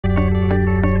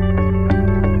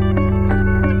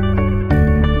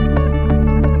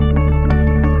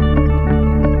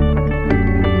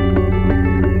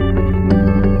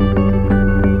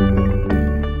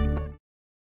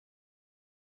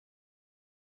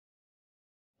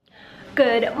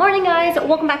Good morning guys,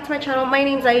 welcome back to my channel. My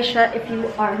name is Aisha. If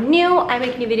you are new, I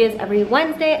make new videos every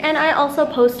Wednesday and I also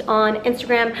post on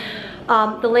Instagram.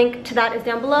 The link to that is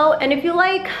down below, and if you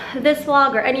like this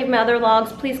vlog or any of my other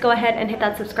vlogs, please go ahead and hit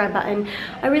that subscribe button.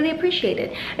 I really appreciate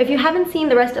it. If you haven't seen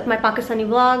the rest of my Pakistani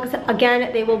vlogs,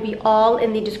 again, they will be all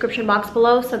in the description box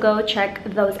below, so go check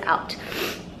those out.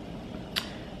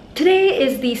 Today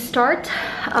is the start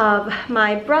of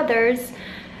my brother's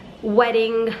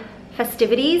wedding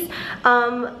festivities.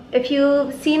 If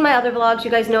you've seen my other vlogs, you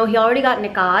guys know he already got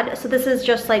nikah, so this is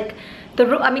just like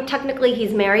I mean, technically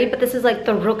he's married, but this is like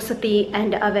the rooks at the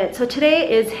end of it. So today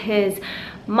is his,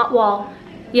 well,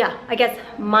 yeah, I guess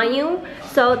mayu.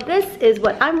 So this is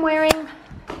what I'm wearing.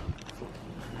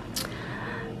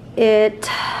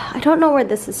 I don't know where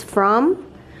this is from,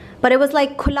 but it was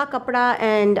like khula kapda,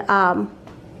 and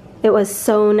it was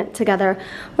sewn together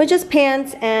with just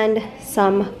pants and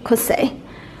some kose.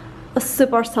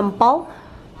 Super simple.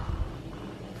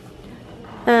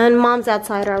 And mom's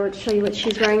outside, or I would show you what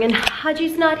she's wearing. And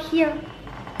Haji's not here.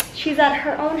 She's at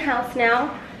her own house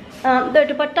now. The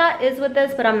dupatta is with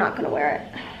this, but I'm not gonna wear it.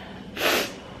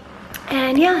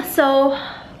 And yeah, so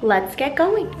let's get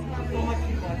going.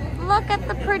 Look at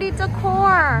the pretty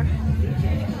decor.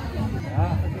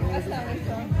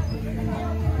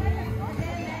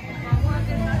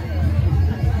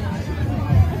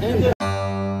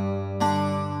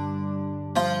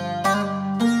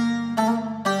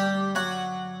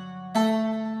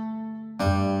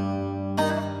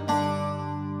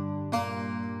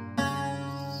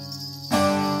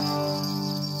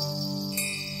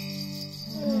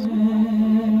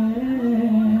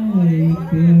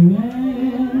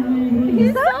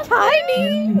 He's so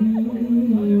tiny.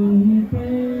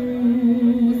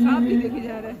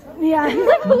 Yeah, he's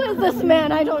like, who is this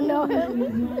man? I don't know him.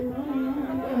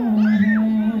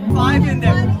 5 in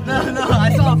there. No,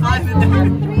 I saw 5 in there.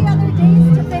 3 other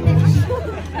days to finish.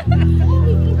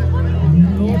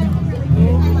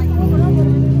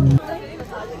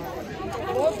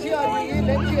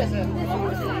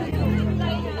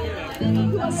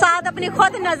 साथ अपनी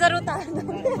खुद नजर उतार दो.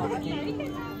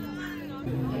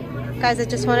 Guys, I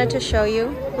just wanted to show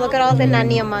you. Look at all the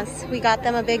nani ammas. We got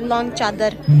them a big long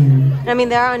chadar. I mean,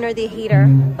 they're under the heater,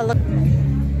 but look.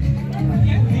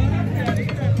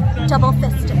 Double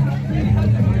fisted.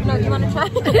 No, do you want to try?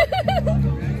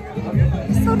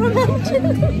 So romantic.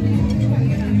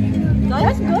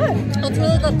 That's good. It's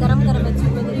really good. Garam garam. It's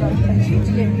really good.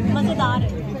 Mazedar.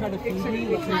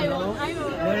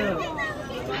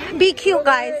 Be cute,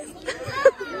 guys.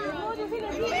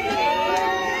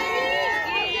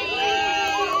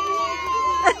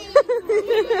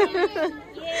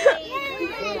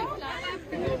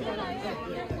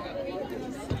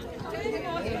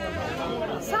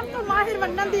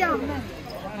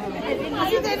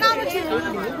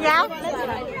 Yeah?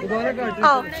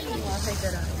 Oh.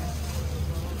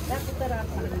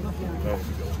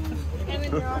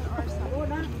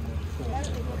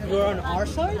 You're on our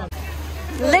side?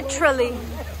 Literally.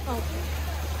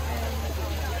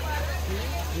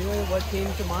 You know what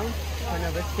came to mind? When I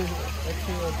let's see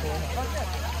what's going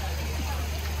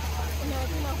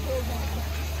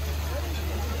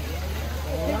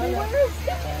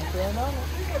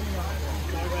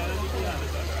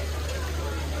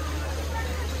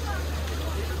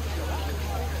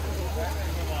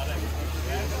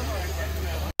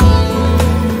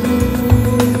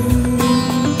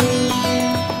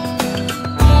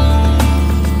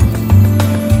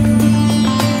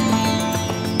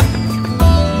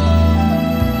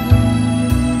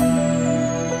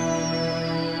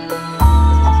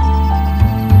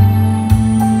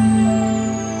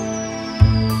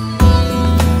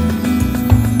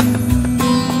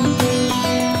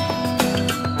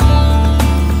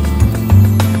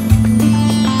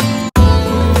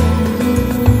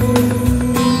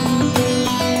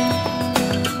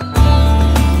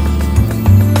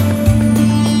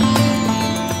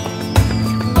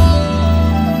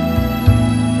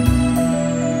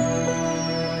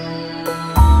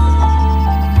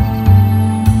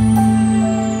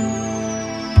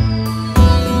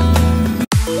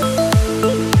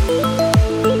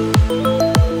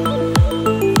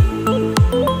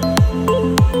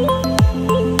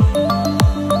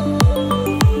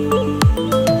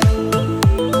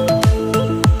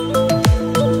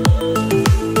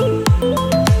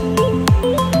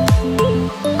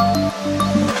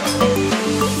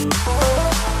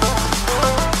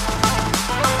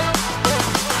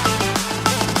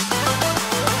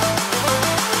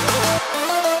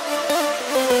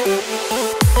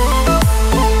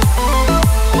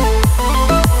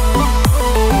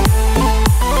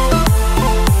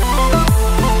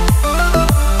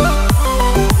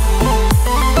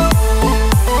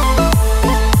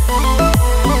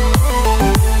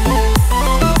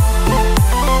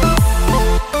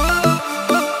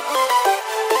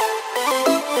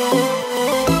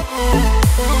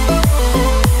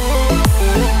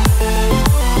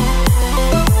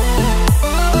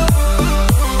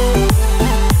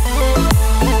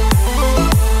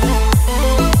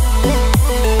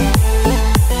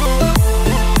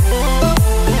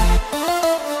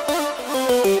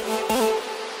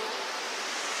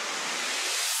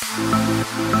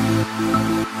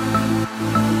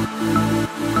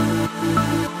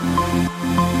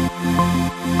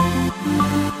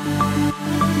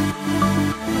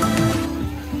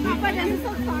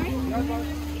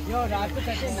यो रात को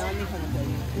कहते हैं नान नहीं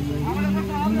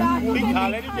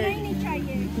खाना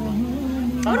चाहिए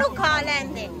दोनों खा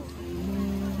लेंगे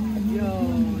Yo,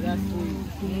 that's sweet.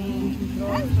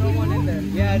 Throw one in there.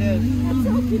 Yeah, it is.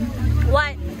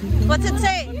 what what's it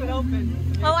say? Flip it open.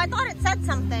 Oh, I thought it said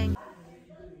something.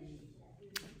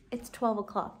 It's 12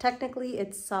 o'clock. Technically,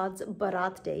 it's Saad's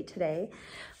Barat day today,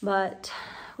 but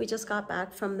we just got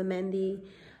back from the Mehndi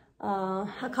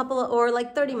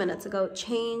like 30 minutes ago.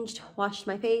 Changed, washed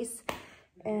my face,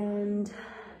 and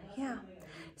yeah,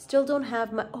 still don't have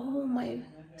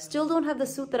still don't have the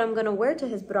suit that I'm gonna wear to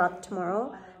his Barat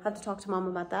tomorrow. Have to talk to mom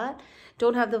about that.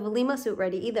 Don't have the Walima suit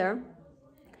ready either.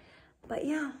 But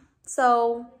yeah,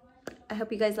 so I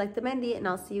hope you guys like the Mehndi, and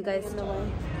I'll see you guys in a while.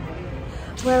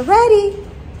 We're ready.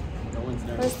 No one's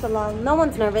nervous. Where's Bilal? No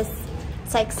one's nervous.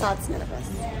 Psych, Saad's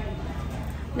nervous.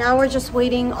 Now we're just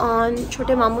waiting on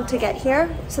Chote Mamu to get here,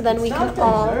 so then we can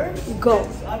all go.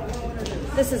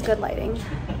 This is good lighting.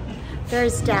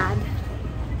 There's Dad.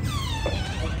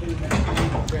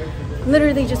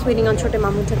 Literally just waiting on Chote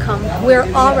Mamu to come. We're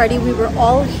all ready. We were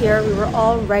all here. We were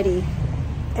all ready.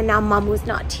 And now Mamu's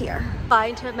not here.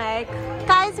 Bye to Meg.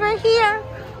 Guys, we're here.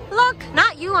 Look,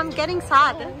 not you. I'm getting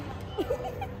Saad.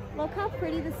 Look how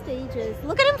pretty the stage is.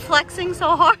 Look at him flexing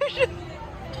so hard.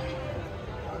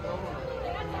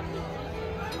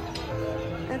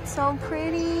 It's so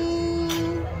pretty.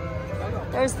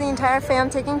 There's the entire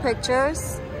fam taking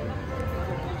pictures.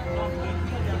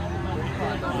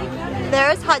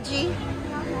 There's Haji.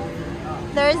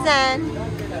 There's Zen.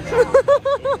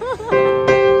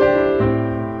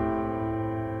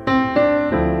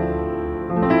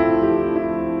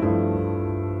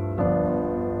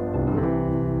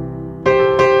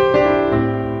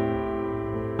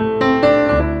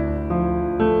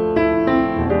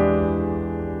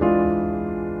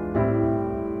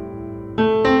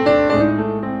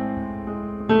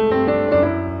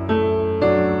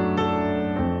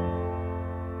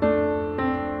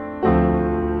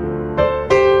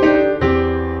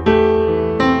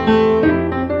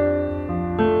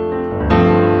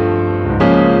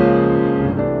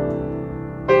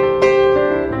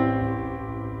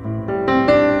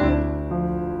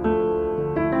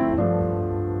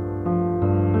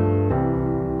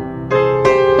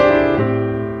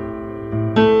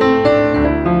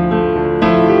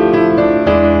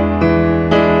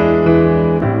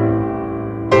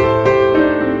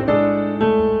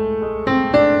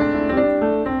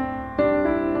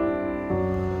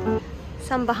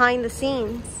 Some behind the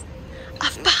scenes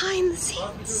of behind the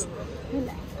scenes.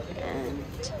 And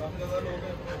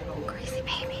crazy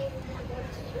baby.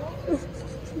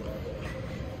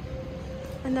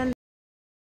 And then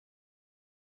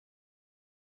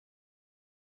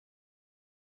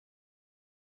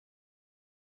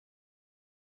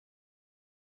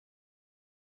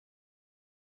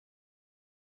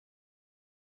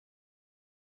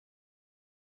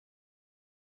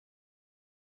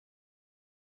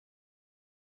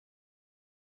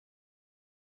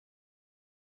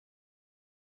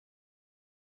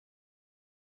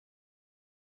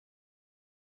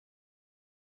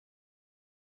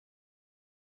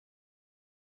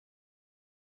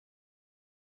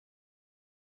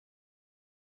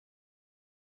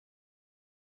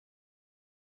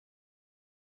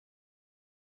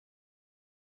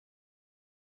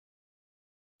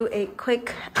a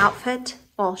quick outfit.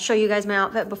 I'll show you guys my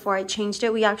outfit before I changed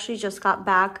it. We actually just got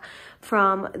back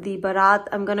from the Barat.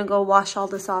 I'm gonna go wash all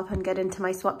this off and get into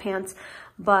my sweatpants,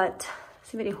 but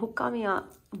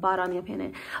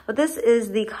this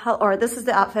is the color, or this is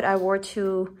the outfit I wore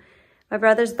to my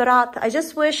brother's Barat. I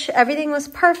just wish everything was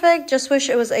perfect. Just wish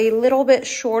it was a little bit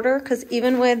shorter, because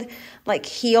even with like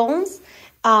heels,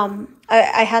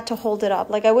 I had to hold it up.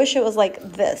 Like I wish it was like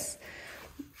this,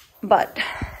 but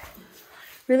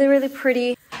really, really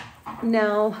pretty.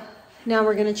 Now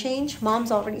we're gonna change.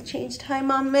 Mom's already changed. Hi,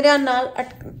 Mom.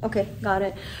 Okay, got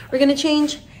it. We're gonna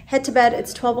change, head to bed.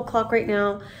 It's 12 o'clock right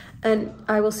now, and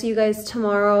I will see you guys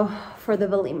tomorrow for the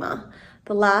Walima,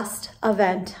 the last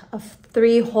event of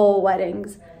 3 whole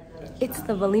weddings. It's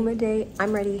the Walima day.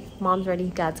 I'm ready. Mom's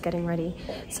ready. Dad's getting ready.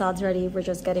 Saad's ready. We're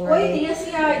just getting ready.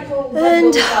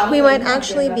 And we might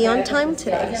actually be on time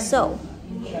today. So,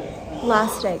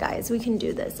 last day, guys. We can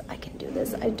do this. I can do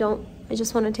this. I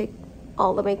just want to take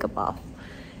all the makeup off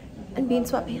and be in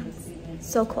sweatpants.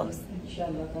 So close.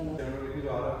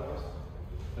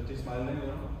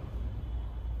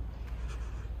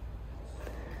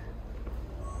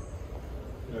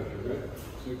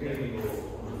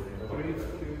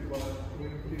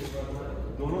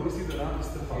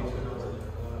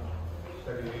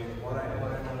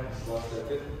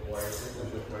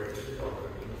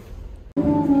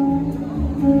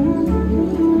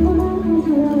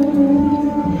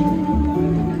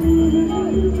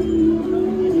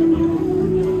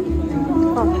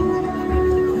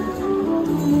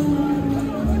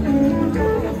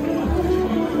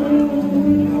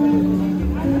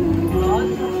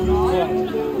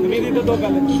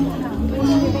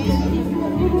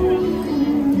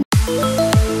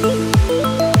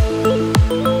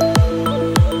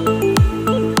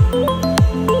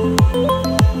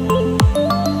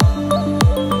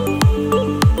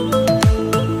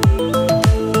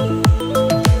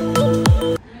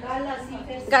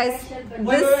 Guys,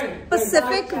 this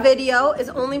specific video is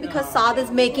only because Saad is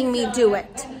making me do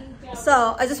it.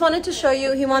 So I just wanted to show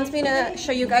you, he wants me to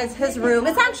show you guys his room.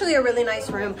 It's actually a really nice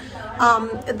room.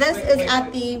 This is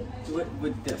at the,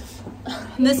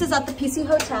 this is at the PC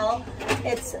Hotel.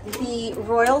 It's the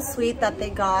royal suite that they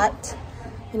got.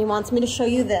 And he wants me to show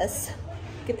you this.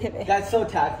 That's so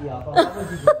tacky.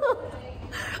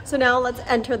 So now let's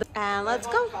enter the, and let's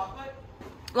go.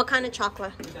 What kind of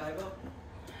chocolate?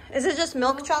 Is it just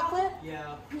milk chocolate?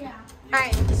 Yeah.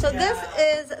 Alright, so this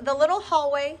is the little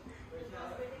hallway,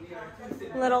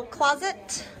 little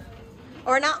closet,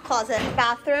 or not closet,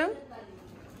 bathroom.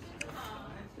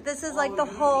 This is like the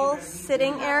whole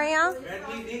sitting area,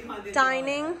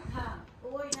 dining.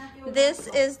 This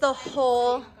is the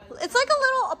whole, it's like a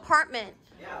little apartment.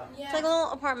 It's like a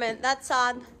little apartment. That's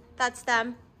Saad, that's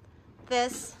them,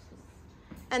 this.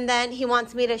 And then he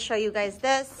wants me to show you guys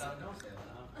this.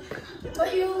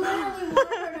 But you literally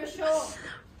want her to show.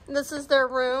 This is their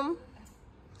room.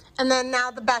 And then now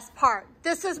the best part.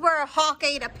 This is where a hawk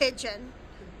ate a pigeon.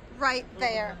 Right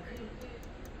there.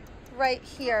 Right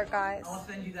here, guys. I'll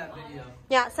send you that video.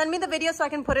 Yeah, send me the video so I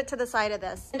can put it to the side of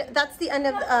this. And that's the end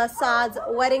of Saad's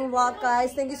wedding vlog,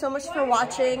 guys. Thank you so much for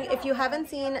watching. If you haven't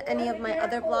seen any of my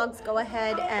other vlogs, go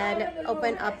ahead and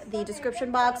open up the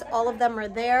description box. All of them are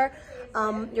there.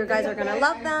 You guys are gonna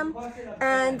love them.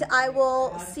 And I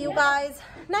will see you guys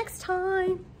next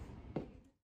time.